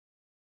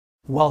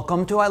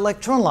Welcome to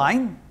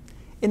ilectureonline.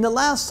 In the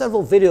last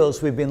several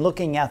videos we've been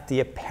looking at the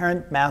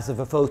apparent mass of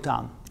a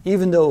photon.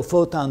 Even though a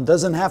photon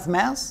doesn't have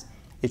mass,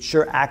 it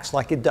sure acts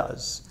like it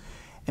does.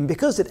 And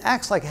because it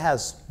acts like it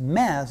has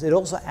mass, it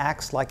also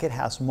acts like it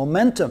has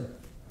momentum.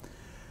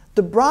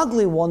 De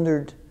Broglie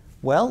wondered,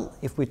 well,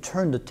 if we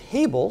turn the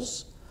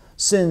tables,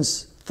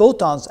 since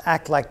photons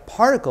act like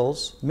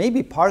particles,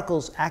 maybe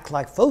particles act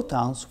like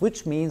photons,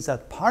 which means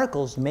that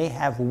particles may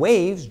have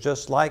waves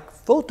just like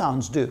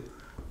photons do.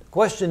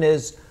 Question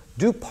is,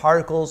 do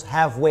particles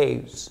have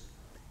waves?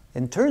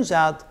 And it turns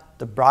out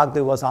de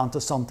Broglie was onto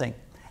something.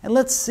 And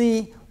let's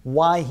see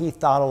why he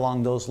thought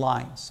along those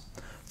lines.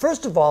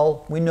 First of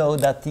all, we know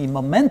that the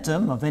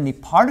momentum of any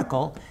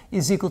particle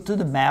is equal to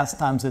the mass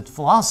times its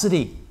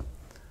velocity.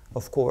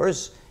 Of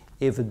course,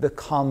 if it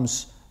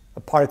becomes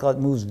a particle that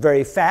moves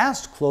very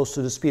fast, close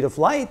to the speed of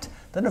light,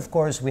 then of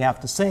course we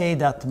have to say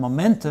that the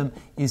momentum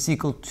is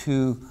equal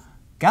to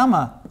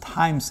gamma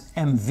times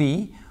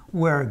mv,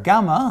 where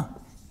gamma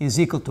is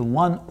equal to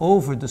 1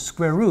 over the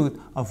square root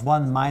of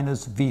 1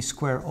 minus v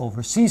squared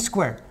over c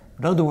squared.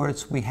 In other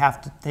words, we have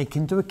to take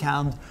into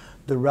account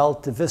the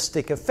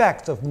relativistic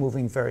effect of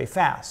moving very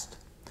fast.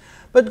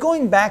 But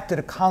going back to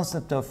the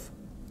concept of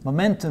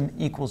momentum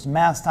equals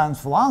mass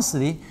times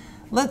velocity,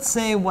 let's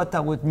say what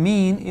that would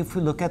mean if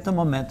we look at the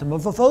momentum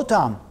of a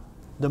photon.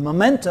 The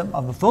momentum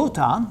of a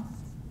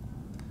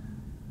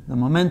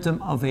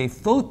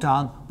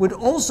photon would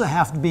also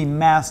have to be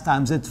mass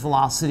times its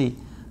velocity.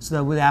 So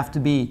that would have to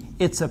be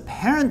its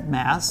apparent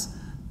mass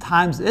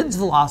times its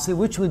velocity,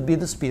 which would be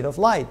the speed of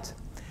light.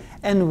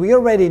 And we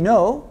already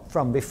know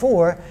from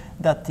before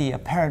that the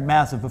apparent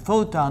mass of a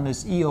photon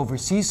is E over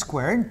c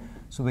squared.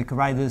 So we can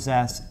write this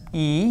as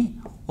E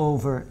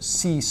over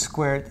c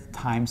squared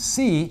times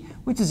c,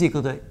 which is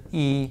equal to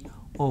E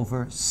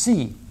over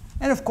c.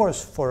 And of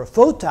course, for a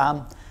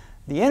photon,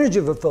 the energy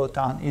of a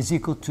photon is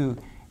equal to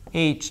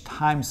h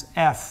times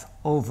f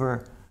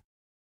over.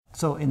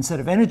 So instead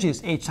of energy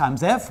is h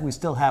times f, we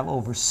still have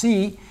over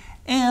c.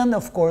 And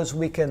of course,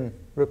 we can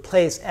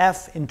replace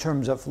f in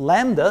terms of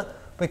lambda.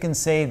 We can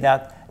say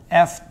that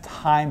f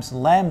times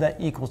lambda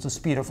equals the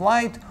speed of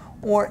light,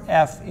 or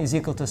f is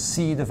equal to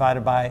c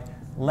divided by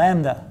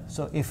lambda.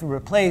 So if we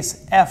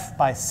replace f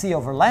by c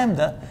over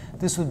lambda,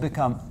 this would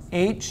become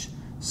h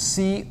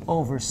c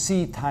over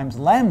c times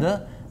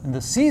lambda, and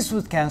the c's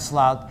would cancel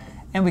out,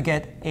 and we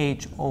get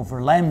h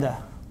over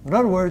lambda. In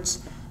other words,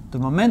 the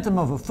momentum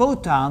of a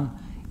photon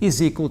is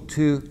equal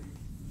to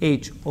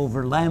h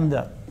over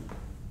lambda.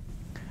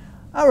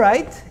 All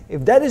right,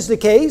 if that is the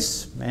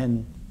case,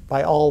 and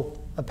by all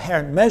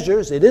apparent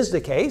measures it is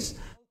the case,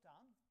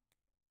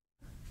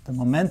 the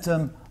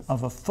momentum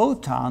of a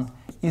photon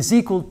is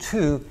equal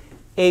to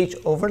h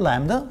over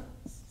lambda,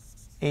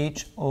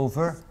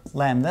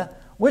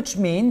 which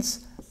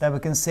means that we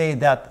can say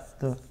that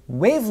the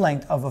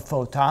wavelength of a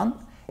photon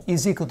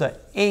is equal to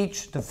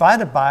h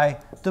divided by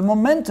the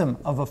momentum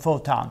of a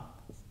photon.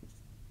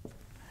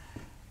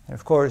 And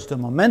of course, the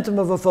momentum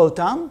of a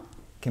photon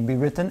can be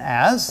written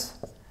as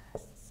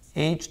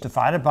h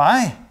divided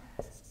by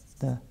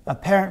the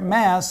apparent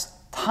mass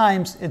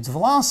times its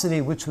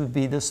velocity, which would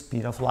be the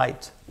speed of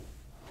light.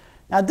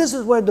 Now, this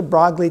is where de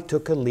Broglie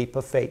took a leap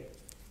of faith.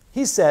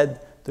 He said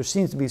there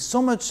seems to be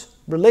so much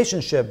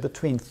relationship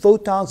between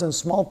photons and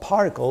small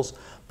particles,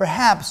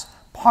 perhaps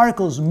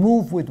particles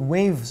move with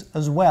waves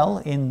as well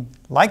in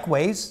like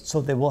waves,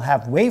 so they will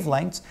have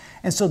wavelengths,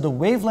 and so the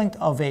wavelength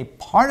of a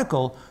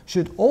particle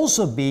should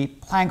also be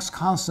Planck's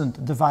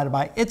constant divided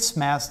by its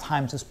mass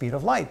times the speed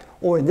of light.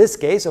 Or in this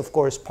case, of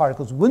course,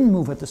 particles wouldn't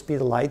move at the speed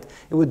of light,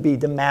 it would be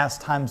the mass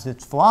times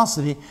its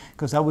velocity,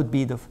 because that would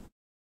be the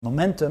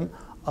momentum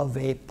of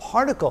a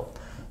particle.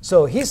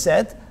 So he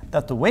said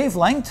that the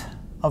wavelength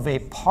of a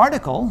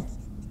particle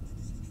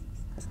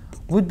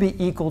would be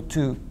equal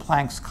to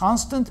Planck's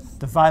constant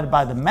divided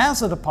by the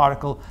mass of the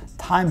particle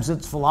times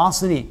its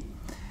velocity.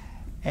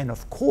 And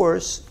of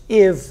course,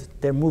 if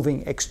they're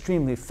moving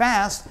extremely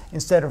fast,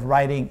 instead of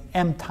writing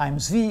m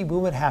times v, we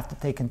would have to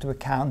take into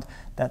account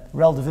that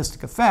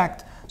relativistic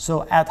effect.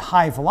 So at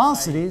high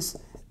velocities,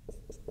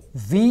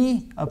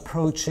 v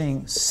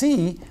approaching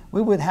c,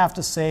 we would have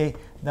to say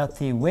that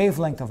the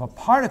wavelength of a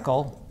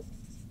particle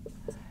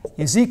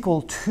is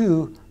equal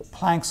to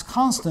Planck's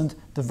constant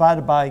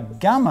divided by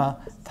gamma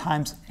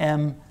times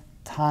m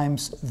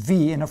times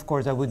v, and of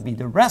course that would be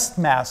the rest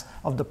mass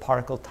of the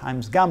particle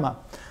times gamma.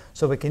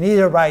 So we can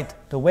either write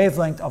the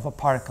wavelength of a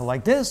particle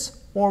like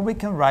this, or we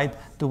can write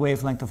the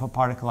wavelength of a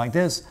particle like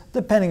this,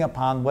 depending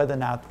upon whether or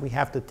not we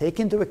have to take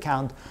into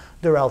account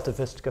the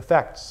relativistic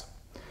effects.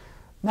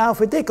 Now, if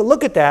we take a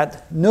look at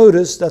that,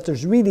 notice that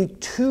there's really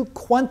two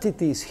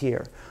quantities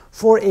here.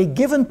 For a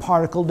given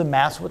particle, the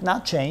mass would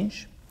not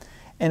change.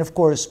 And of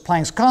course,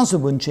 Planck's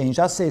constant wouldn't change,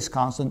 that stays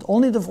constant,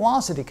 only the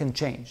velocity can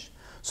change.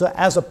 So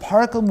as a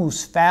particle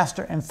moves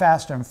faster and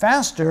faster and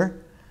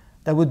faster,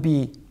 that would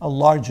be a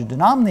larger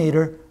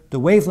denominator, the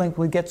wavelength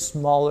would get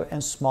smaller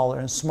and smaller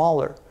and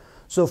smaller.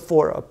 So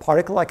for a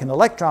particle like an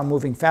electron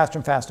moving faster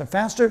and faster and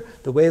faster,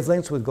 the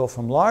wavelengths would go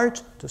from large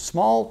to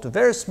small to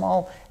very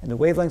small, and the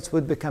wavelengths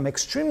would become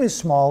extremely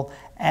small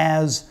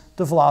as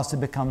the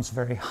velocity becomes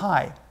very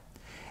high.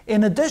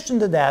 In addition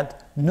to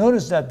that,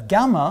 notice that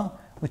gamma,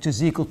 which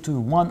is equal to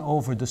 1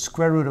 over the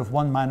square root of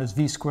 1 minus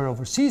v squared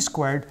over c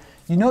squared,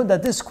 you know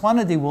that this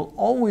quantity will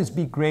always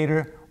be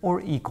greater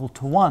or equal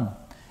to 1.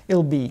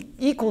 It'll be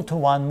equal to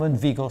 1 when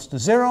v goes to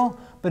 0,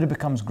 but it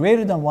becomes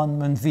greater than 1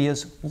 when v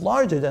is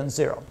larger than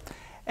 0.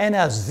 And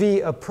as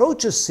v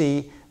approaches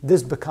c,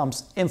 this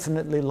becomes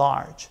infinitely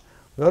large.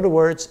 In other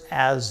words,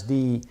 as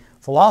the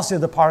velocity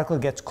of the particle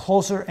gets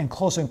closer and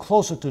closer and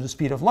closer to the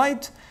speed of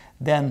light,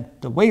 then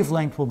the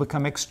wavelength will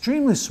become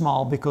extremely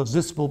small because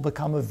this will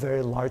become a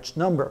very large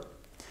number.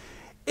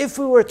 If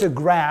we were to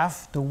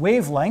graph the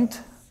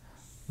wavelength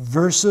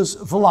versus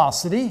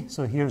velocity,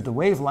 so here's the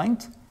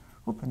wavelength,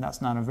 and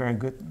that's not a very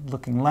good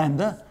looking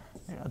lambda,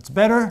 it's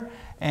better,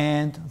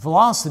 and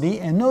velocity,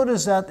 and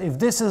notice that if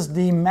this is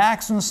the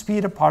maximum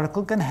speed a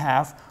particle can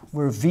have,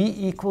 where v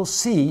equals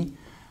c,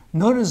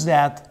 notice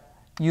that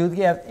you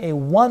get a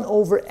 1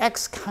 over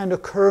x kind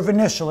of curve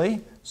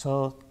initially,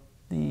 so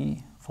the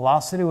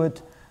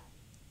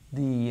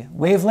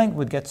wavelength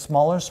would get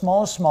smaller,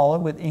 smaller, smaller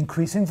with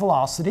increasing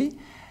velocity.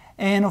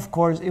 And of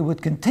course, it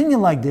would continue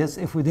like this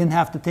if we didn't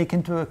have to take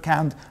into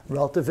account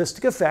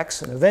relativistic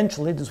effects. And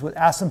eventually, this would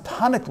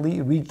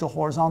asymptotically reach the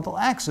horizontal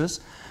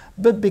axis.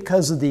 But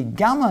because of the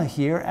gamma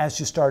here, as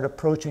you start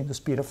approaching the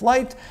speed of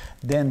light,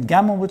 then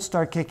gamma would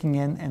start kicking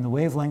in and the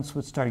wavelengths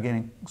would start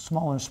getting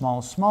smaller and smaller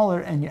and smaller.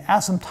 And you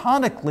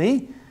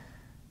asymptotically,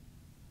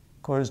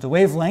 of course, the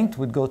wavelength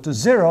would go to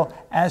 0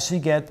 as you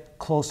get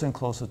closer and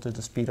closer to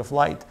the speed of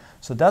light.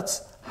 So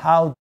that's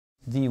how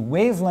the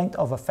wavelength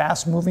of a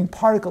fast-moving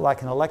particle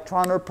like an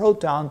electron or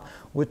proton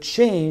would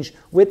change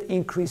with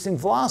increasing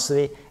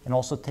velocity, and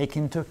also take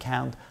into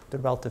account the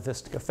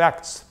relativistic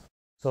effects.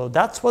 So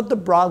that's what de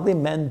Broglie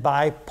meant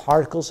by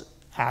particles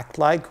act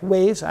like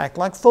waves, act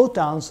like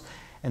photons,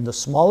 and the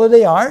smaller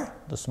they are,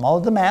 the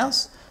smaller the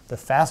mass, the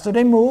faster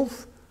they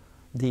move,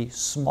 the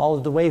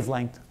smaller the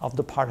wavelength of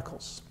the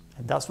particles.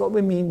 And that's what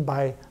we mean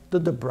by the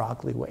de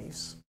Broglie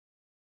waves.